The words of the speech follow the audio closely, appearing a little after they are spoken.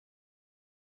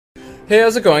Hey,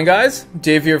 how's it going, guys?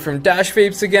 Dave here from Dash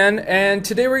Vapes again, and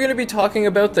today we're going to be talking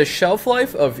about the shelf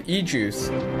life of e-juice.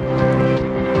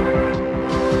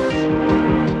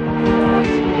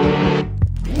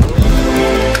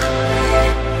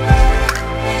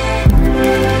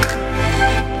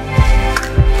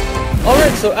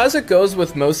 Alright, so as it goes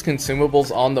with most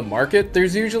consumables on the market,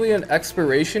 there's usually an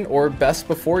expiration or best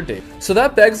before date. So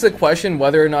that begs the question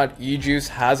whether or not e-juice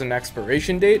has an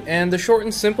expiration date, and the short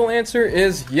and simple answer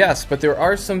is yes, but there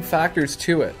are some factors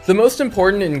to it. The most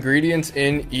important ingredients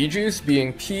in e-juice,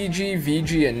 being PG,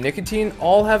 VG, and nicotine,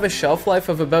 all have a shelf life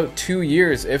of about 2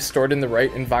 years if stored in the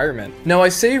right environment. Now I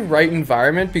say right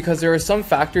environment because there are some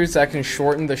factors that can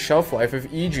shorten the shelf life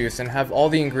of e-juice and have all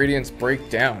the ingredients break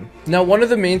down. Now one of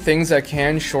the main things that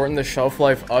can shorten the shelf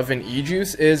life of an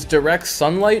e-juice is direct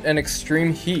sunlight and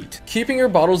extreme heat. Keeping your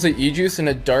bottles of e-juice in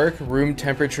a dark, room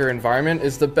temperature environment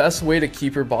is the best way to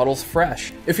keep your bottles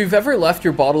fresh. If you've ever left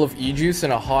your bottle of e-juice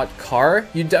in a hot car,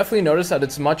 you definitely notice that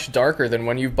it's much darker than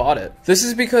when you bought it. This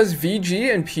is because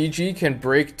VG and PG can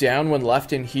break down when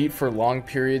left in heat for long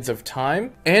periods of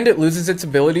time, and it loses its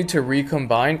ability to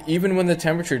recombine even when the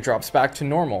temperature drops back to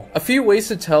normal. A few ways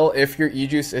to tell if your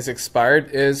e-juice is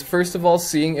expired is, first of all,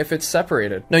 seeing if it's separated.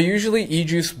 Now usually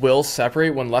e-juice will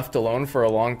separate when left alone for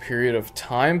a long period of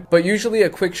time, but usually a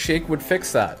quick shake would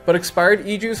fix that. But expired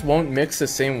e-juice won't mix the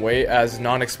same way as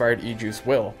non-expired e-juice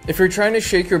will. If you're trying to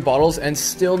shake your bottles and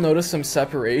still notice some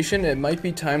separation, it might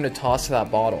be time to toss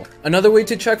that bottle. Another way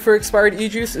to check for expired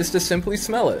e-juice is to simply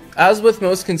smell it. As with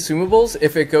most consumables,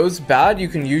 if it goes bad, you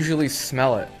can usually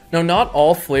smell it. Now, not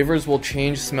all flavors will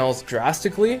change smells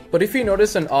drastically, but if you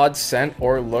notice an odd scent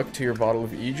or look to your bottle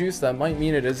of e-juice, that might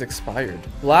mean it is expired.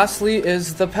 Lastly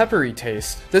is the peppery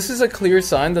taste. This is a clear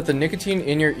sign that the nicotine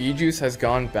in your e-juice has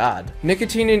gone bad.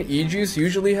 Nicotine in e-juice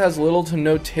usually has little to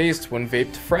no taste when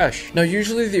vaped fresh. Now,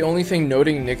 usually the only thing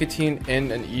noting nicotine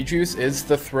in an e-juice is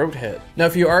the throat hit. Now,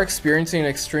 if you are experiencing an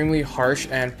extremely harsh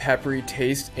and peppery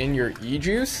taste in your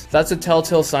e-juice, that's a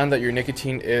telltale sign that your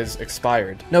nicotine is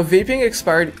expired. Now, vaping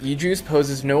expired e-juice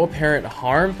poses no apparent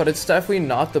harm, but it's definitely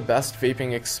not the best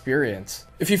vaping experience.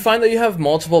 If you find that you have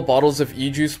multiple bottles of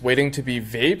e-juice waiting to be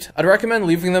vaped, I'd recommend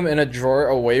leaving them in a drawer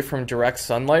away from direct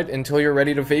sunlight until you're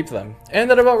ready to vape them. And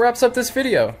that about wraps up this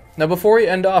video. Now before we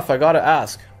end off, I gotta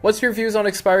ask, what's your views on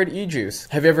expired e-juice?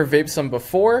 Have you ever vaped some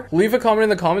before? Leave a comment in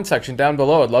the comment section down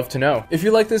below, I'd love to know. If you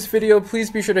like this video,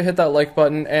 please be sure to hit that like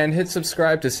button and hit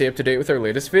subscribe to stay up to date with our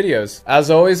latest videos.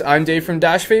 As always, I'm Dave from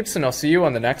Dash Vapes, and I'll see you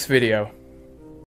on the next video.